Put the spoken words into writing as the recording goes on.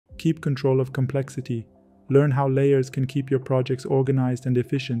Keep control of complexity. Learn how layers can keep your projects organized and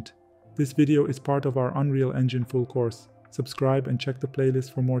efficient. This video is part of our Unreal Engine full course. Subscribe and check the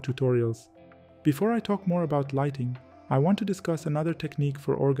playlist for more tutorials. Before I talk more about lighting, I want to discuss another technique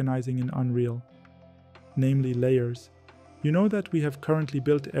for organizing in Unreal, namely layers. You know that we have currently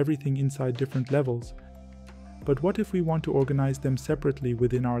built everything inside different levels, but what if we want to organize them separately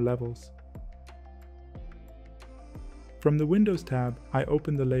within our levels? From the Windows tab, I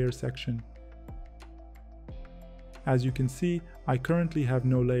open the Layer section. As you can see, I currently have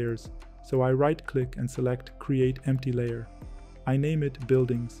no layers, so I right-click and select Create Empty Layer. I name it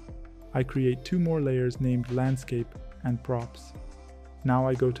Buildings. I create two more layers named Landscape and Props. Now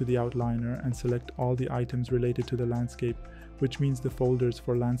I go to the outliner and select all the items related to the landscape, which means the folders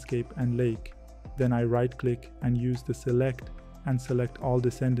for Landscape and Lake. Then I right-click and use the Select and select all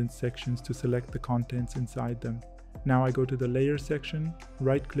Descendants sections to select the contents inside them. Now I go to the Layer section,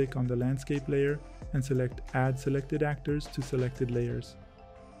 right-click on the Landscape layer and select Add Selected Actors to Selected Layers.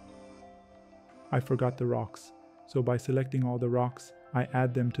 I forgot the rocks, so by selecting all the rocks, I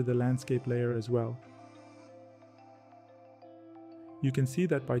add them to the Landscape layer as well. You can see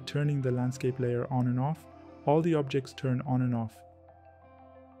that by turning the Landscape layer on and off, all the objects turn on and off.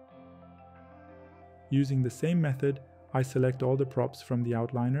 Using the same method, I select all the props from the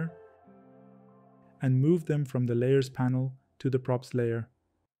outliner and move them from the Layers panel to the Props layer.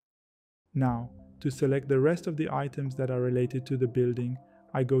 Now, to select the rest of the items that are related to the building,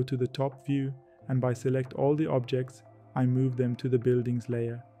 I go to the top view and by select all the objects, I move them to the Buildings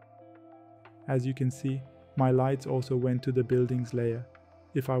layer. As you can see, my lights also went to the Buildings layer.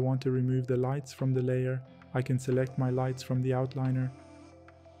 If I want to remove the lights from the layer, I can select my lights from the outliner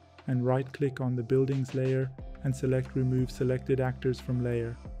and right-click on the Buildings layer and select Remove Selected Actors from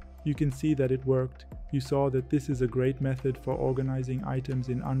Layer. You can see that it worked. You saw that this is a great method for organizing items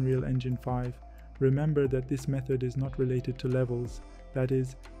in Unreal Engine 5. Remember that this method is not related to levels. That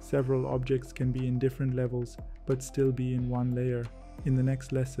is, several objects can be in different levels, but still be in one layer. In the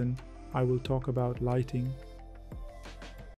next lesson, I will talk about lighting.